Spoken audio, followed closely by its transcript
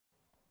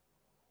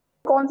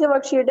कौन सी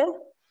वर्कशीट है?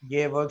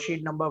 ये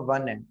वर्कशीट नंबर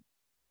 1 है।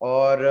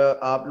 और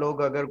आप लोग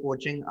अगर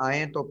कोचिंग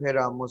आए तो फिर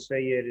आप मुझसे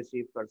ये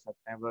रिसीव कर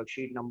सकते हैं।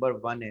 वर्कशीट नंबर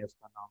 1 है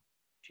इसका नाम।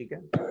 ठीक है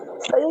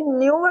सर ये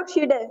न्यू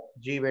वर्कशीट है?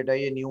 जी बेटा,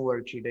 ये न्यू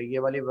वर्कशीट है। ये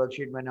वाली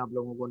वर्कशीट मैंने आप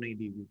लोगों को नहीं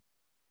दी हुई।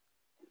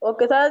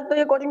 ओके सर, तो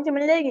ये कोचिंग से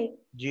मिल जाएगी?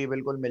 जी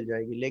बिल्कुल मिल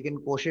जाएगी, लेकिन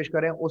कोशिश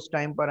करें उस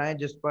टाइम पर आए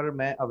जिस पर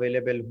मैं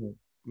अवेलेबल हूँ।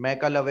 मैं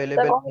कल सर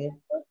अवेलेबल कौन हूँ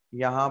सा?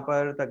 यहाँ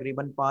पर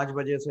तकरीबन 5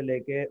 बजे से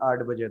लेके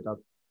 8 बजे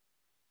तक।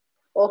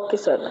 Okay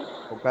sir.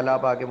 तो कल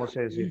आप आके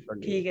मुझसे रिसीव कर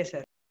लीजिए। ठीक है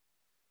सर।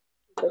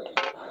 तो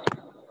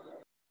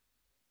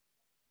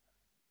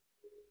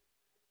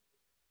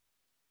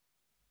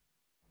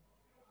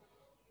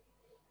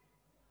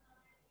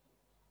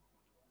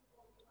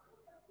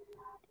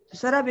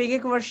सर आप एक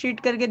एक वर्कशीट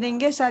करके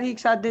देंगे, सारी एक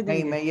साथ दे नहीं,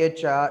 देंगे? मैं ये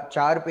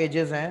चार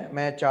पेजेस हैं,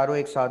 मैं चारों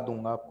एक साथ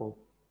दूंगा आपको।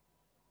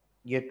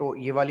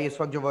 ये वाली इस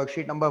वक्त जो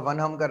वर्कशीट नंबर 1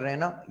 हम कर रहे हैं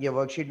ना, ये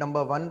वर्कशीट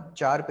नंबर 1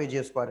 4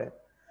 पेजेस पर है।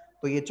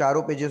 तो ये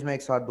चारों पेजेस मैं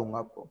एक साथ दूंगा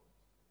आपको।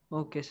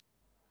 Okay sir.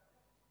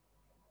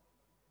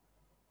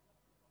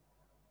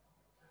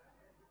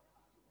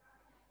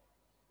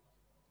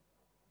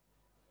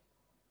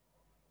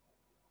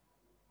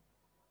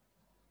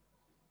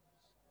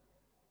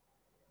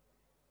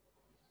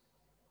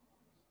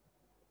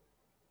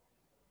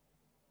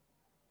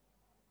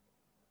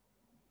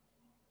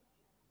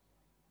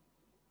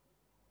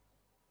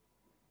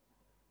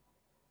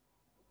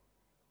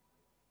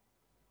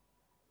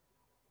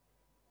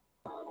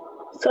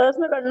 सर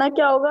इसमें करना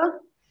क्या होगा?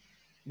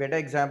 बेटा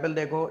एग्जाम्पल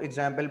देखो,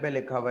 एग्जाम्पल पे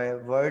लिखा हुआ है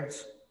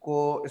वर्ड्स को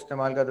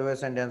इस्तेमाल करते हुए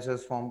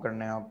सेंटेंसेस फॉर्म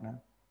करने हैं आपने।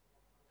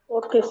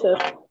 Okay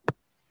sir.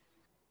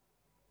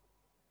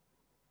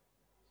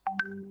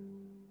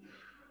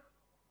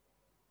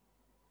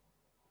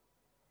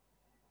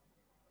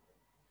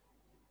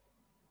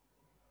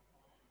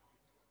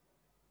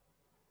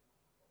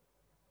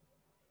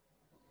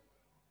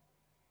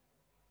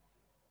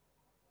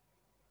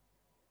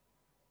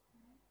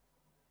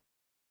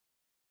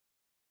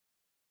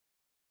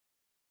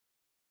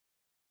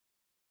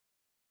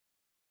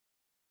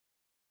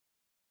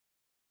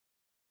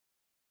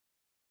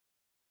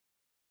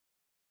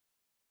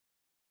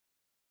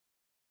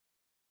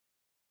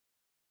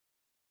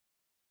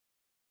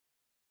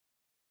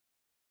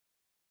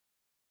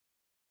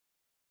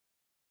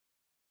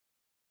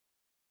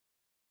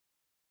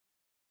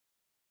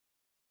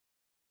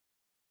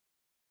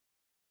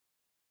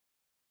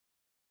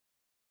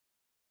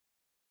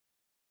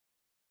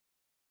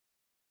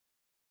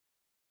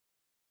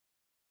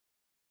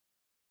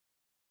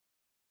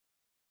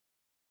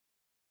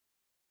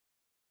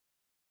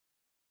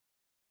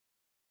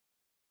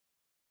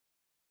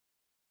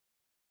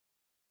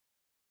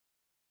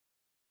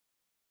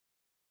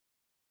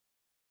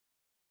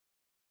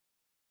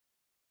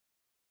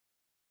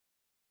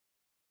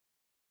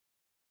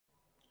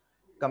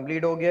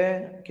 कंप्लीट हो गया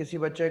है किसी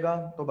बच्चे का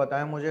तो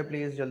बताएं मुझे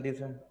प्लीज़ जल्दी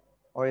से,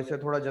 और इसे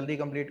थोड़ा जल्दी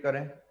कंप्लीट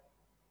करें।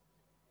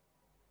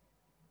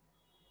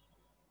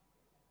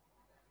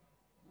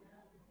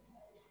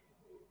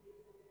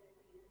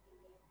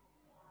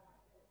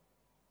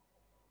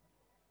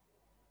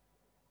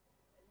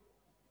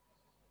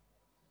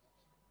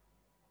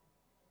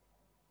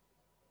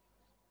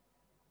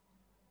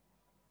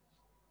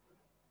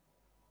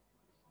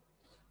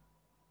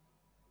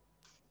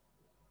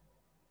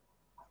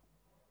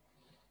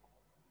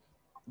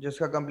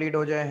 जिसका कंप्लीट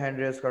हो जाए हैंड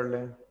रेस कर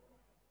लें।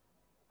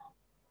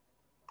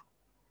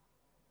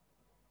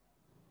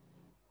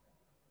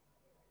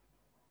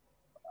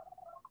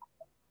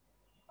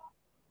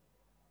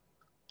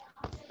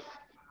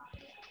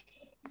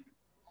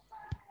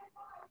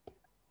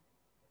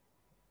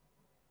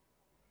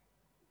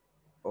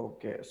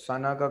 ओके,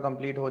 सना का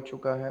कंप्लीट हो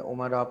चुका है,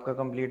 उमर आपका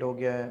कंप्लीट हो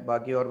गया है,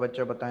 बाकी और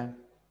बच्चे बताएं।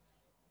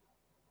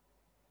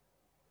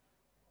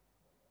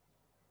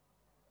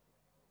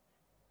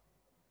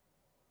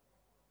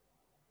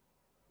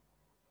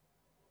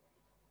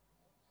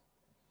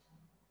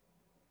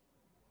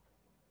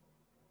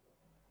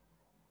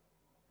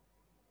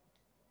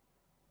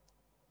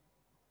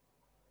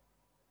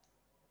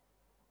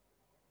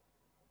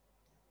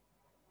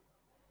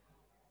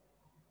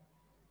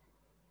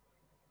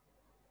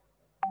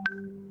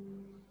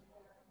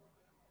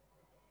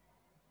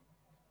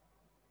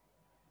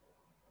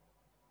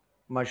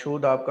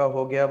 मशहूद आपका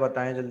हो गया,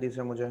 बताएं जल्दी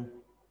से मुझे।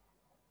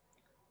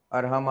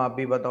 अरहम आप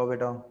भी बताओ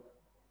बेटा।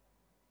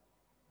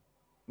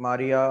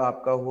 मारिया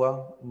आपका हुआ,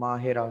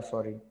 माहिरा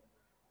सॉरी।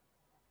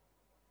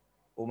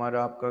 उमर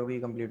आपका भी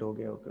कंप्लीट हो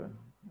गया। ओके,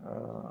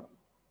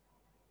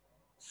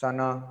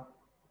 सना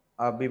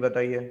आप भी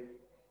बताइए।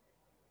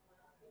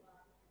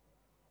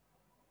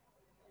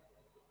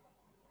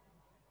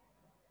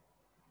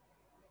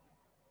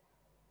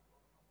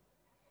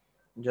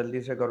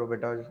 जल्दी से करो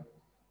बेटा।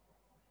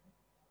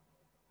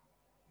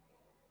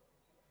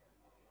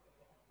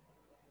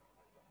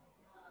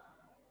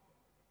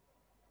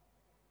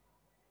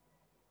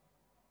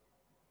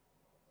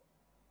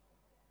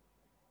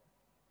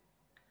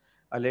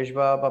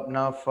 अलेशबा आप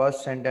अपना फर्स्ट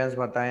सेंटेंस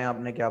बताएं,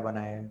 आपने क्या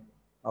बनाया है,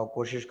 और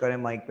कोशिश करें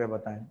माइक पे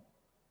बताएं।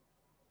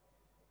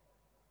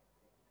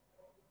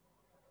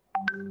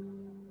 अच्छा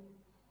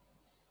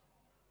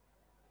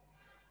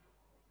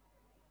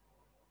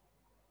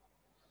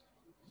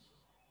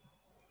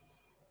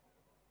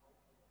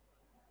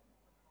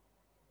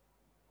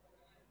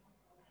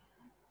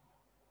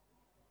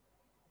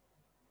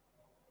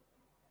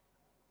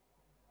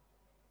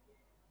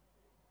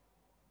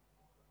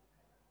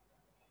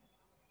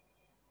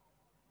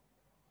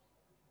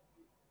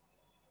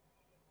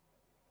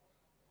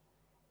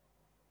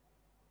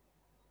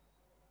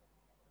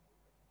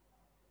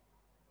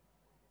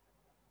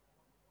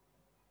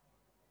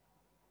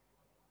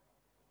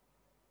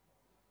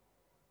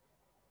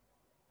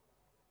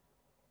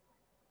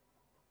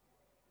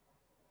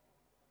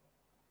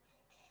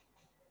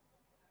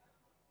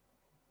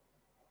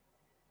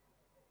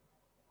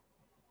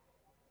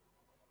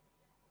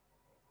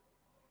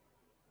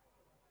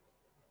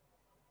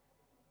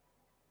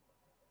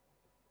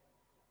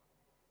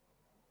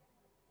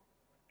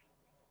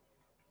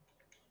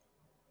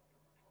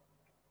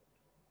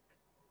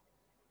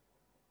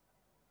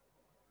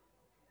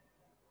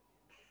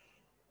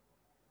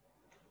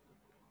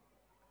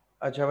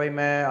भाई,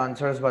 मैं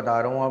आंसर्स बता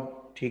रहा हूँ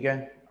अब, ठीक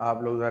है?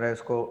 आप लोग ज़रा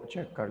इसको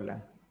चेक कर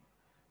लें,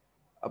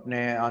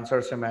 अपने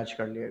आंसर से मैच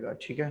कर लिएगा,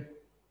 ठीक है?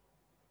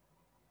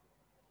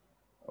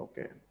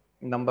 Okay,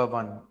 number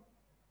 1,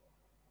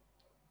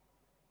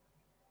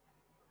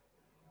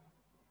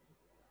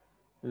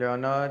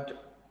 Leonard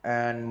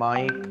and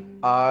Mike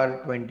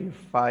are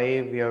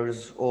 25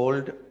 years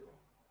old.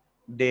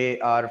 They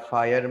are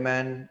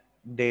firemen.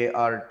 They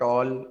are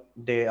tall.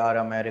 They are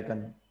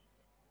American.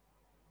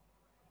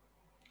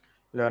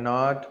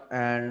 Leonard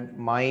and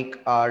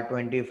Mike are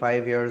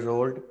 25 years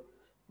old.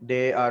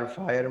 They are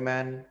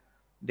firemen.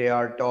 They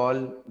are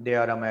tall. They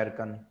are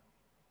American.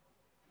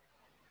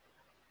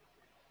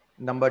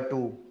 Number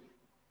 2,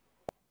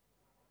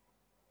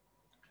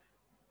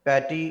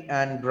 Patty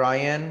and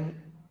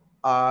Brian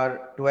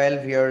are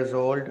 12 years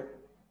old.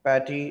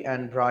 Patty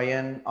and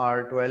Brian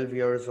are 12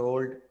 years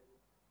old.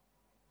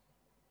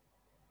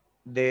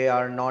 They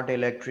are not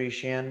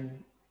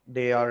electrician.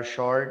 They are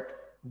short.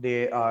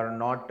 They are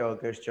not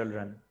Turkish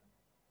children.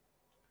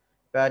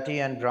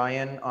 Patty and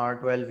Brian are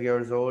 12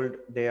 years old.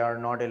 They are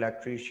not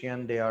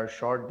electrician. They are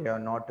short. They are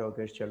not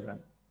Turkish children.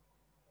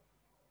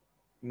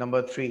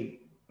 Number 3,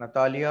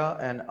 Natalia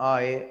and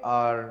I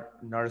are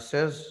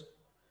nurses.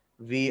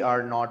 We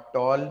are not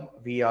tall.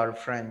 We are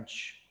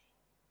French.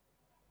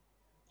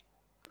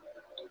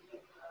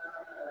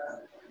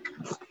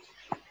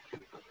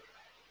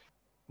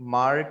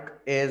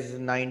 Mark is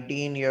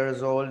 19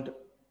 years old.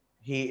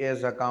 He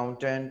is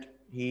accountant.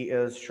 He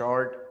is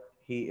short.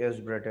 He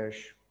is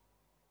British.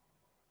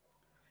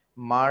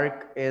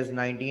 Mark is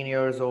 19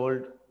 years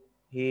old.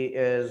 He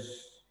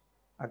is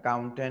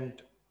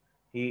accountant.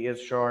 He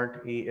is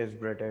short. He is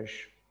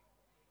British.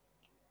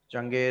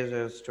 Changiz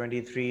is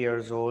 23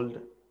 years old.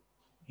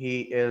 He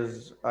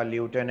is a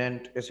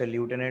lieutenant. इसे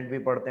lieutenant भी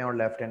पढ़ते हैं और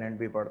lieutenant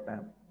भी पढ़ते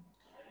हैं.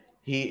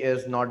 He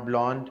is not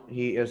blonde.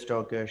 He is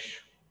Turkish.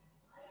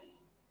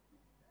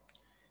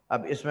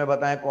 अब इसमें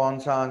बताएं कौन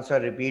सा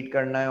आंसर रिपीट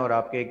करना है और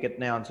आपके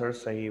कितने आंसर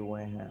सही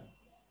हुए हैं.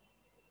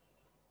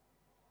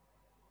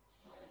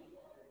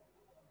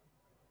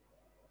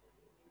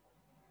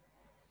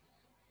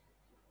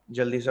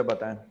 जल्दी से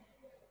बताएं.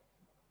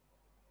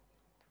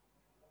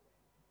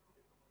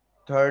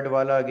 थर्ड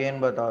वाला अगेन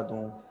बता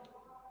दूं.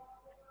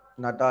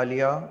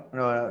 Natalia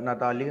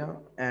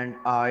and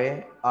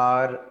I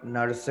are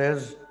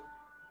nurses.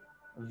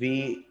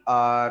 We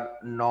are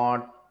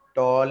not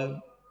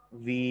tall.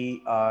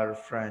 We are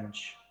French.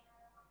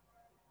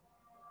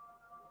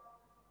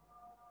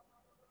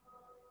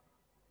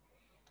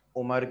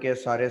 Umar के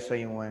सारे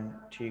सही हुए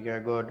हैं, ठीक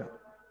है, गुड.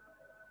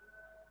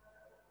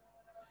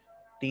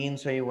 3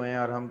 सही हुए हैं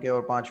और हम के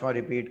और पांचवा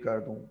रिपीट कर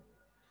दूं.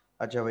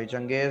 अच्छा भाई,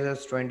 Genghis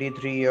is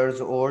 23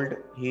 years old.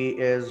 He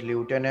is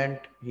lieutenant.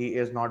 He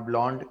is not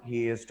blonde.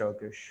 He is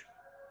Turkish.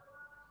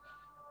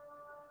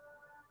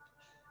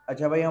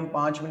 अच्छा भाई, हम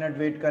 5 मिनट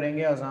वेट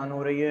करेंगे, अजान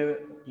हो रही है.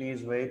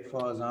 प्लीज़ वेट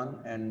फॉर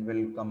अजान and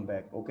will come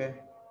back, okay?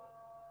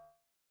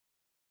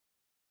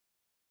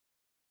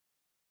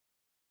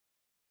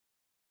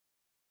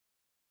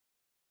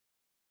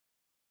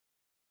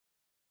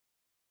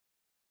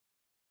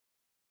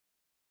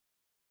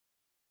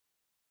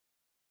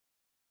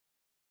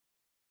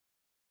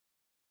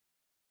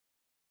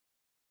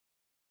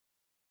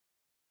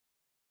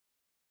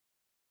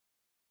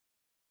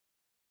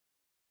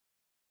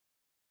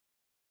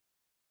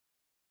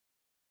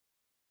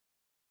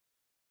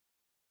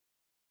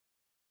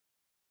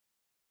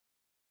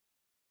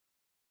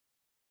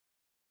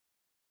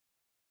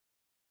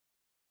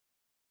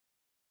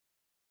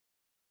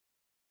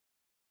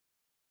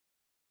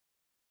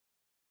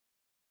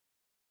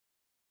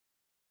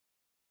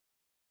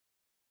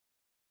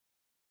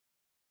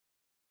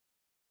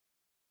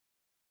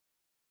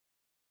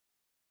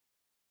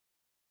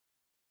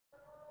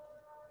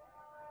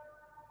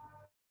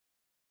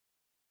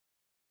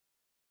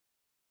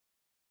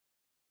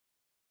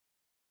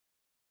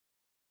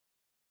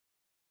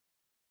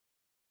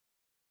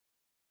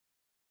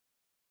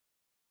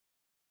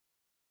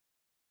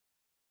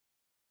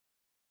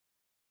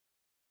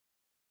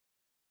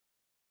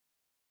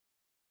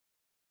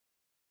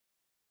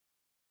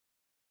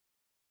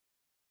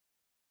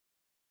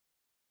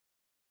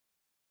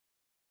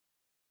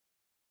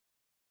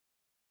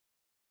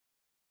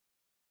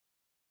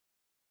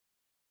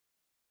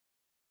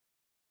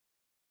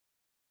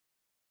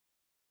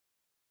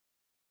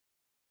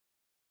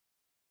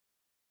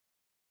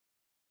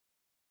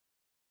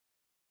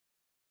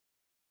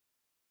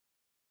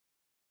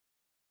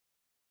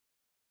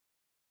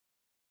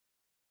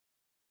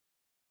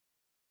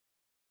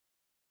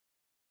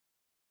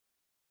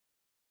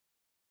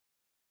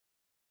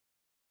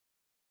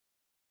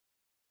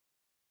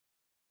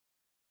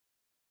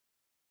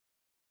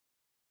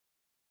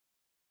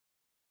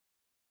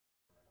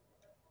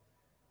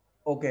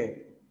 Okay,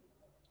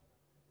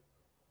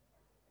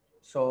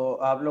 सो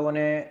आप लोगों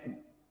ने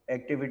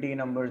एक्टिविटी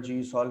नंबर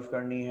जी सॉल्व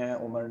करनी है।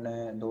 उमर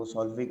ने 2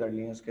 सॉल्व भी कर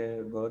लिए इसके।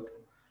 गुड।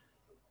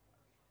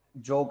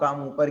 जो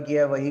काम ऊपर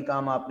किया है वही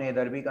काम आपने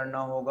इधर भी करना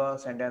होगा।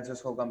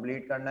 सेंटेंसेस को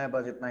कंप्लीट करना है।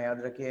 बस इतना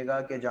याद रखिएगा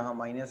कि जहाँ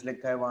माइनस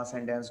लिखा है वहाँ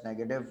सेंटेंस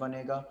नेगेटिव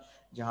बनेगा,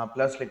 जहाँ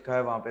प्लस लिखा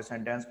है वहाँ पे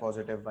सेंटेंस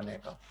पॉजिटिव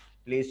बनेगा।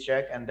 Please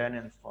check and then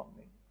inform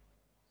me.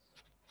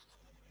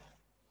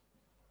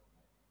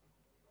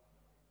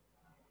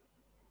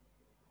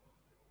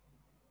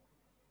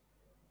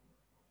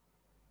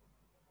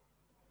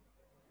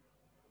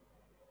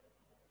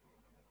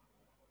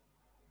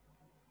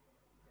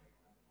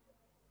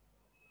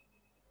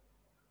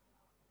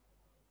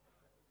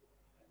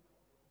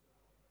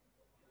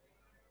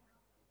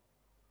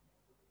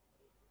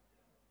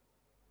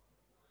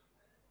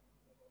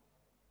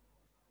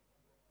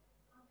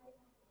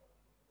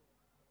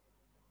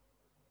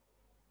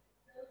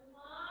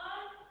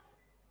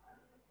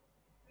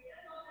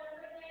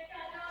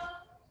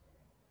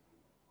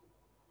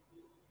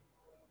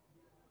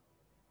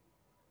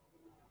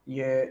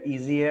 ये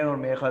इजी है और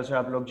मेरे ख्याल से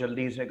आप लोग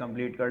जल्दी इसे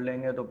कंप्लीट कर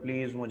लेंगे, तो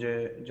प्लीज़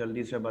मुझे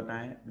जल्दी से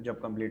बताएं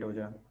जब कंप्लीट हो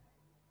जाए।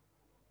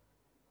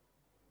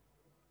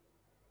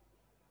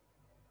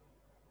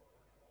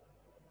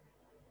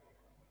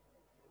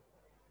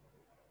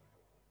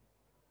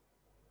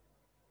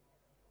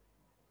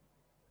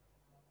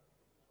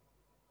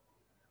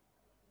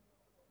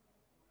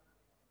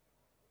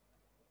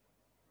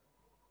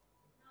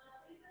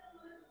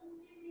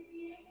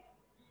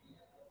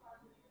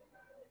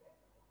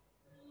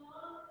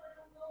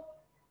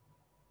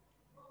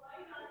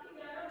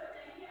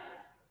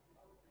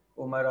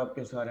 उमर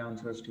आपके सारे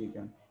आंसर्स ठीक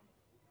हैं।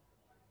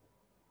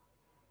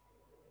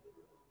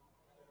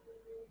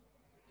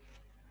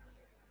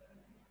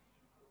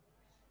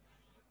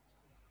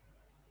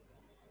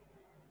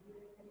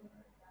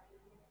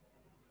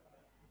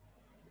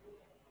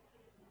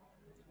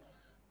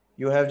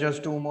 You have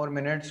just 2 more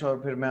minutes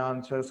और फिर मैं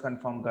आंसर्स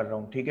कंफर्म कर रहा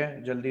हूँ, ठीक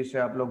है? जल्दी से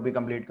आप लोग भी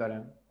कंप्लीट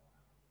करें।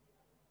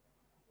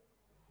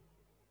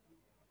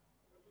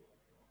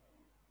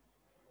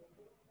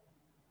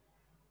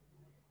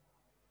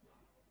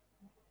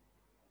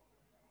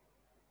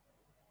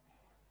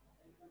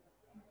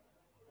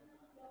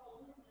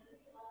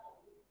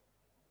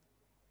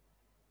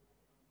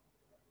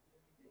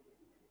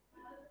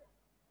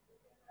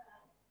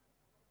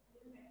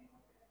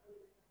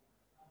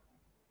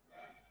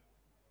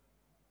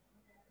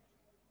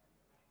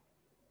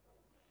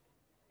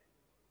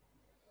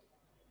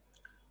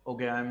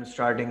 Okay, I am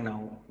starting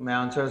now. मैं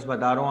आंसर्स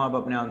बता रहा हूँ, आप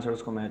अपने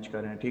आंसर्स को मैच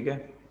करें, ठीक है?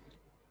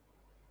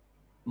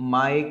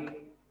 माइक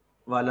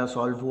वाला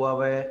सॉल्व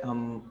हुआ है,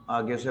 हम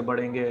आगे से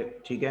बढ़ेंगे,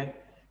 ठीक है?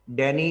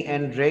 Danny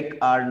and Rick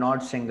are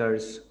not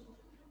singers.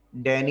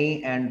 Danny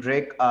and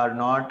Rick are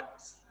not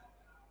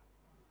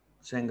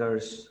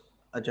singers.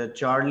 अच्छा,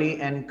 Charlie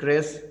and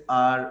Chris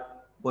are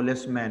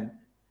policeman.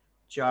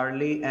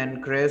 Charlie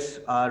and Chris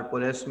are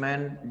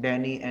policeman.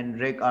 Danny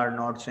and Rick are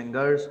not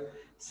singers.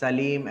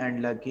 Salim and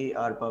lucky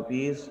are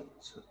puppies.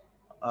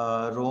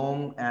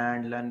 Rome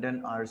and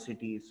London are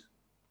cities.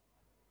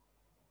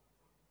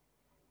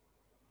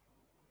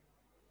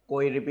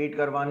 कोई repeat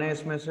करवाने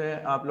इसमें से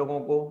आप लोगों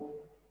को?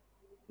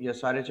 ये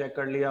सारे चेक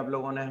कर लिए आप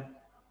लोगों ने?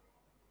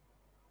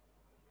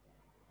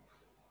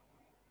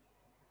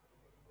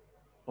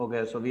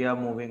 Okay, so we are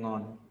moving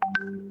on.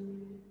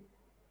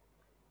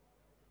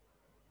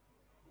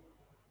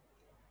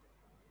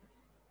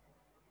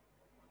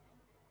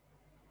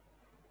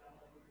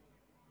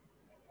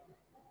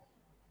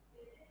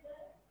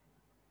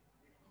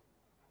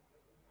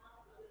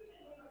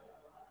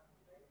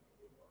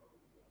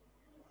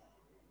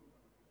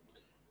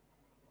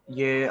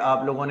 ये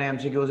आप लोगों ने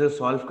एमसीक्यू से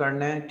सॉल्व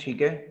करना है,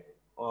 ठीक है?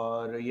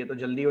 और ये तो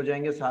जल्दी हो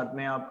जाएंगे, साथ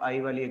में आप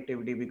आई वाली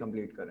एक्टिविटी भी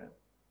कंप्लीट करें।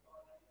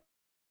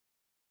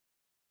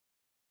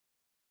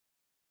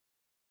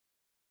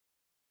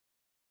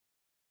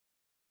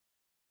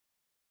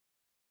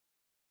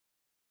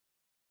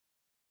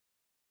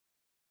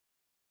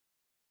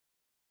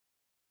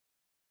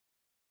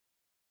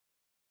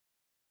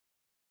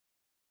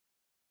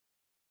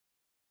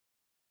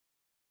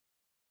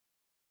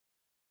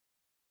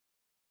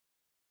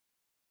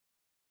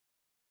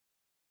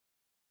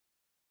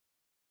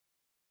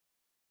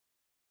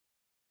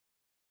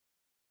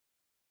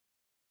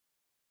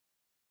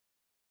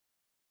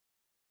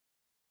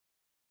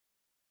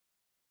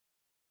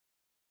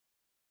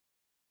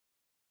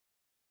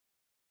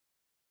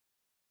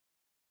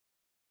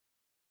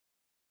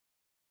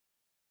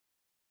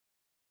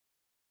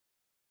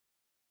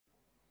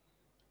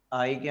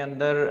 आई के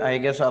अंदर आई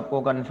गेस आपको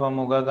कंफर्म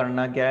होगा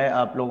करना क्या है।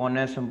 आप लोगों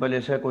ने सिंपल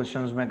इसे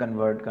क्वेश्चंस में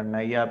कन्वर्ट करना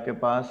है। ये आपके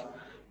पास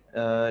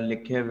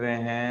लिखे हुए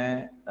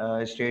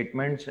हैं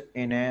स्टेटमेंट्स,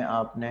 इन्हें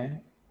आपने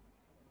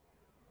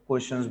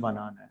क्वेश्चंस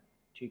बनाना है,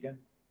 ठीक है?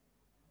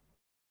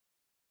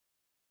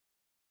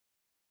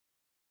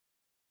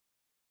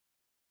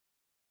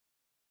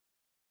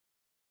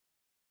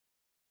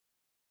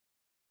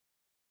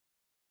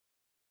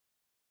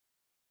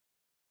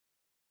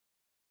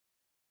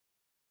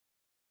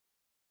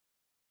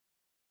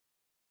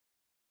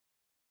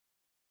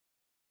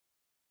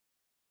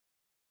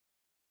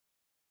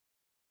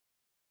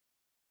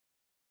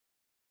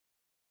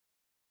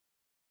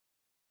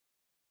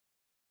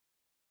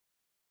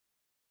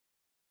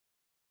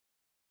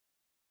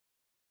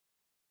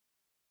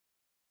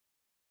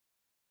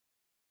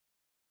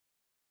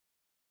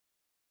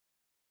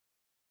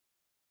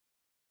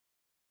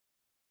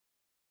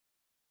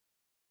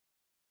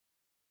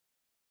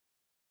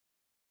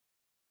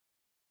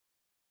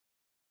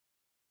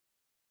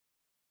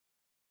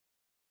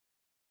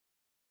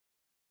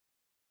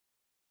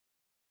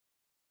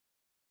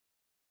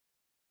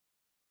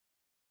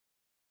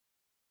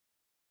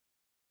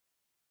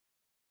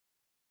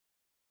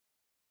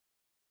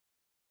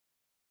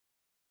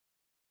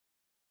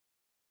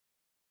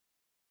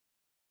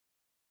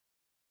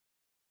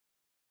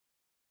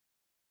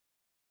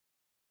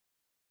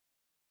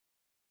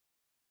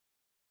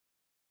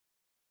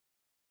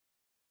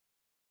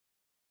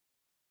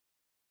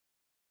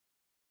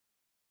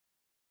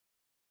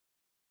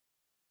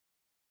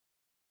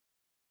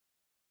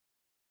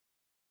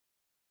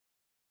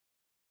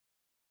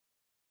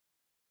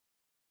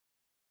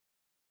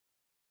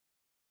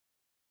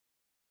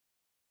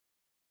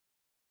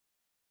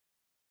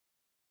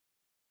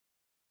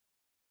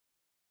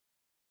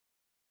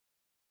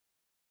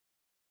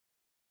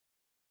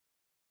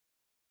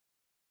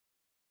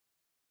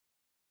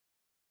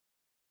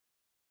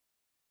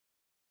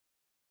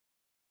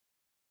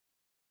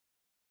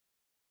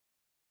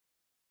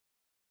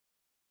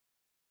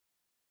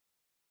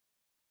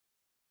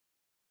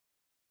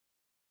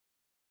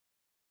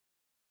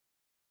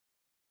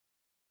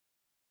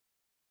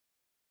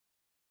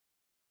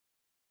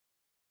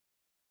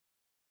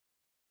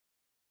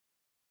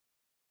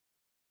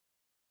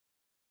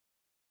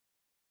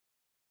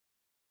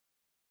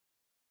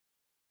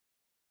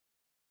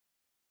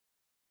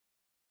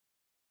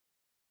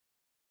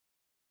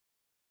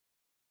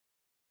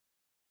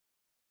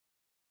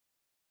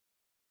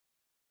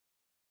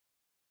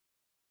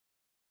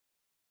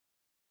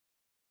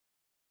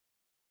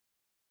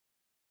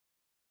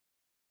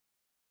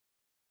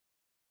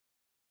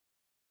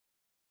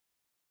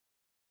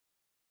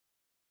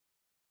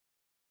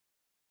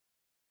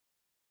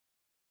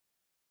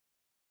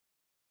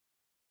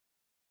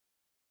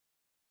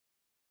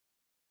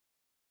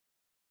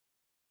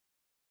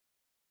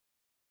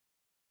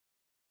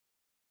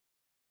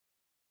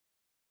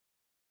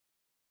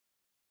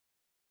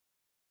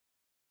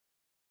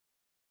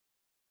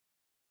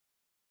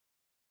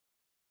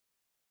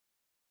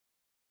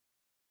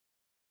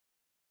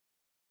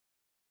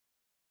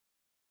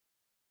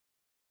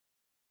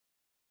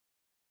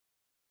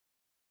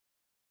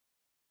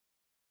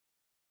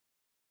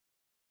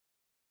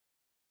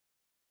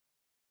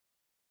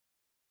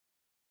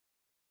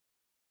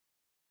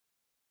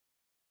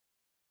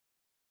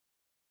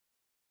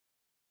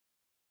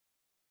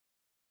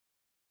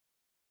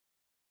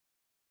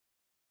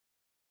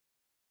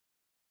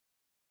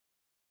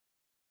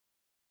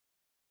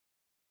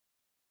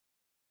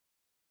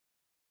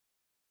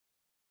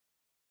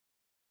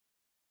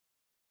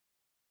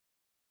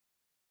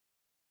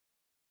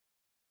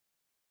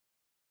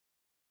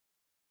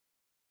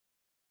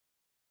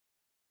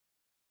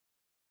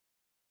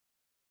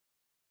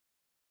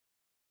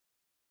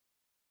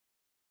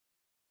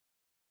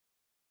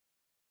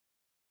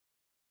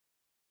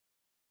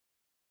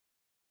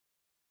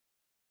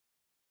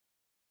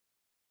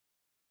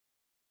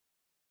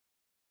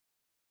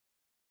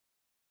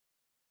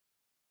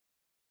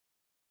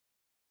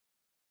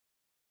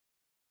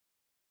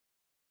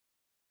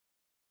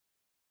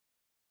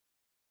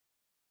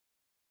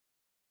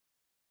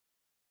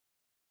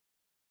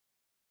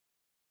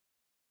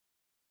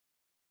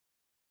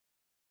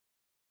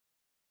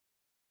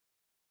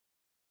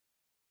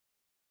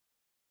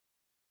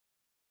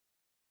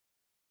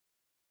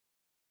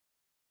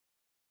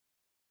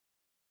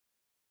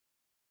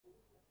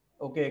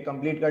 ओके,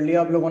 कंप्लीट कर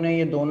लिया आप लोगों ने?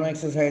 ये दोनों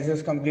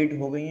एक्सरसाइजेस कंप्लीट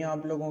हो गई हैं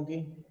आप लोगों की?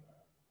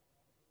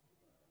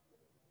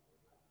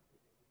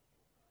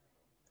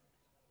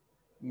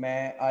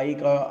 मैं आई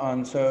का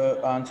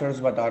आंसर्स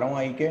बता रहा हूँ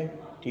आई के,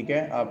 ठीक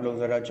है? आप लोग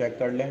ज़रा चेक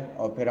कर लें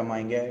और फिर हम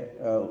आएंगे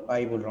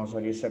आई बोल रहा हूँ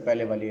सॉरी, इससे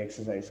पहले वाली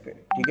एक्सरसाइज के,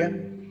 ठीक है?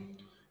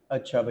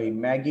 अच्छा भाई,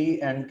 Maggi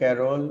and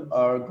carol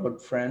are good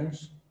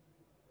friends.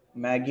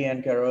 Maggi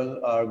and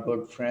carol are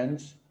good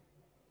friends.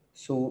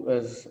 Sue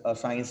is a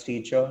science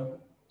teacher.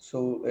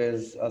 Sue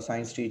is a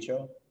science teacher.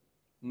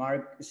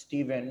 Mark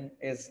Steven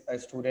is a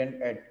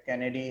student at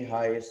Kennedy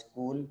High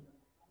School.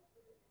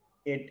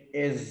 It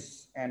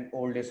is an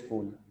old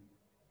school.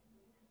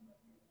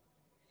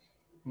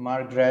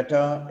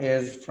 Margareta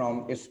is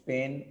from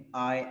Spain.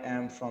 I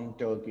am from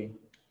Turkey.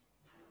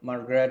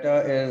 Margareta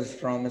is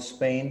from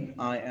Spain.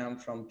 I am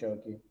from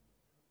Turkey.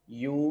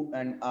 You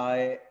and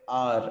I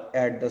are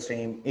at the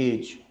same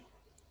age.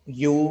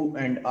 You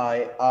and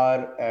I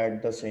are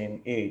at the same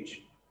age.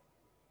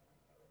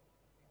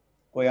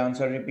 कोई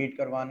answer repeat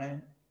करवाना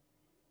है?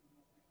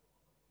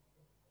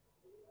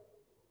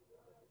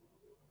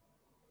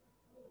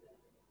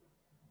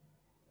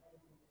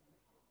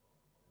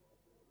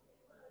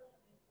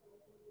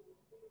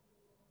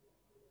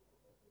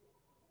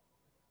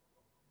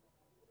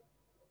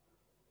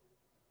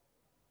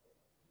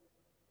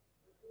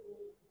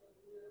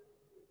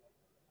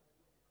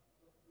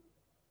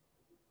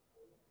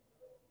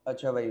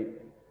 अच्छा भाई,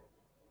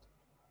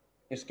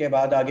 इसके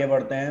बाद आगे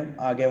बढ़ते हैं।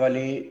 आगे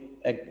वाली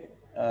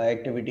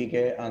एक्टिविटी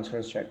के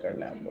आंसर्स चेक कर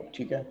लें आप लोग,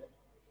 ठीक है?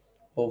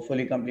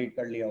 होपफुली कंप्लीट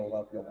कर लिया होगा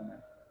आप लोगों ने।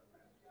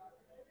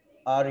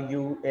 आर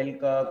यू एल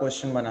का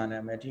क्वेश्चन बनाना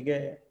है हमें, ठीक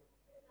है?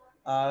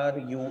 Are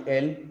U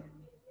L,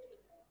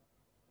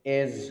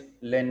 is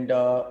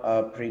Linda a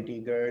pretty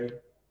girl?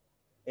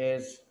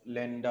 Is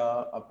Linda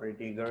a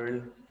pretty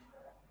girl?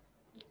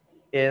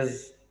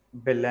 Is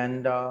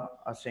Belinda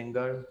a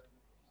singer?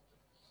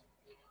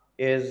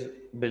 Is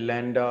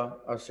Belinda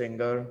a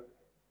singer?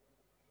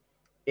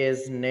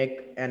 Is Nick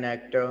an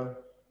actor?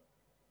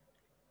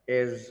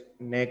 Is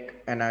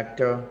Nick an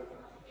actor?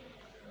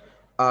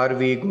 Are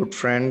we good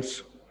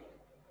friends?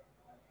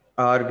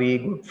 Are we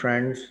good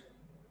friends?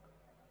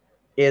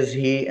 Is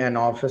he an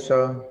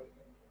officer?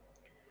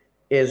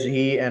 Is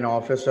he an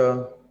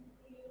officer?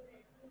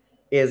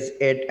 Is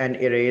it an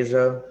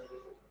eraser?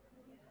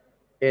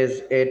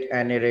 Is it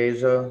an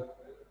eraser?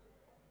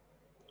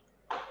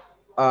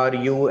 Are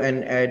you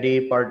and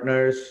Eddie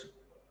partners?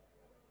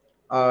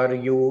 Are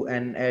you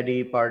and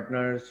Eddie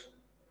partners?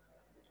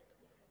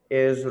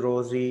 Is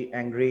Rosie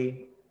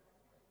angry?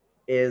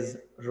 Is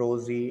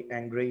Rosie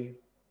angry?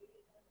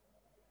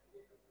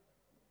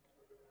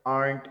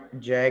 Aren't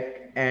Jack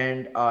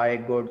and I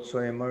good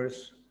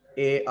swimmers?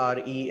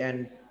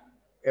 Aren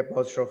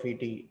apostrophe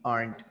T.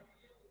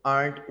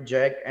 Aren't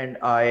Jack and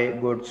I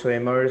good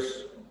swimmers?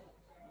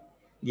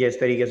 ये इस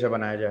तरीके से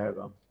बनाया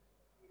जाएगा।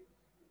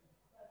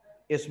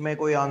 इसमें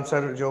कोई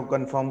answer जो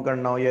confirm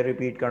करना हो या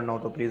रिपीट करना हो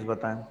तो प्लीज़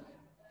बताएं।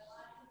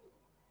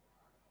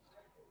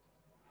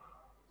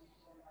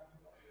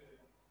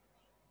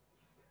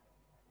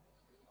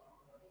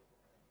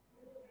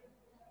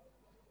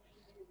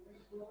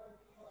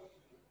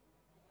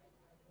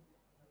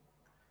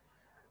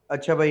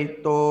 अच्छा भाई,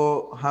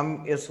 तो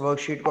हम इस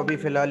वर्कशीट को भी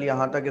फ़िलहाल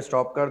यहाँ तक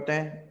स्टॉप करते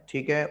हैं,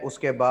 ठीक है?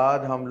 उसके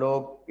बाद हम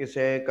लोग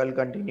इसे कल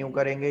कंटिन्यू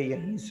करेंगे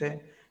यहीं से।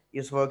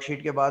 इस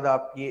वर्कशीट के बाद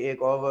आपकी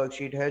एक और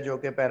वर्कशीट है जो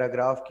कि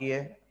पैराग्राफ की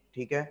है,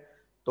 ठीक है?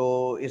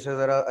 तो इसे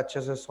ज़रा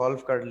अच्छे से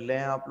सॉल्व कर लें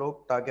आप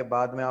लोग, ताकि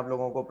बाद में आप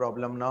लोगों को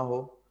प्रॉब्लम ना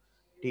हो,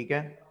 ठीक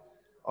है?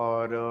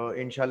 और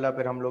इंशाल्लाह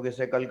फिर हम लोग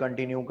इसे कल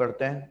कंटिन्यू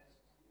करते हैं।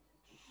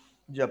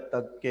 जब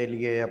तक के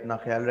लिए अपना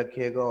ख्याल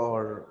रखिएगा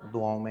और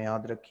दुआओं में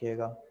याद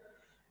रखिएगा।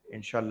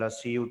 Inshallah,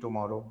 see you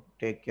tomorrow.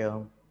 Take care.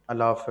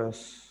 Allah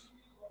Hafiz.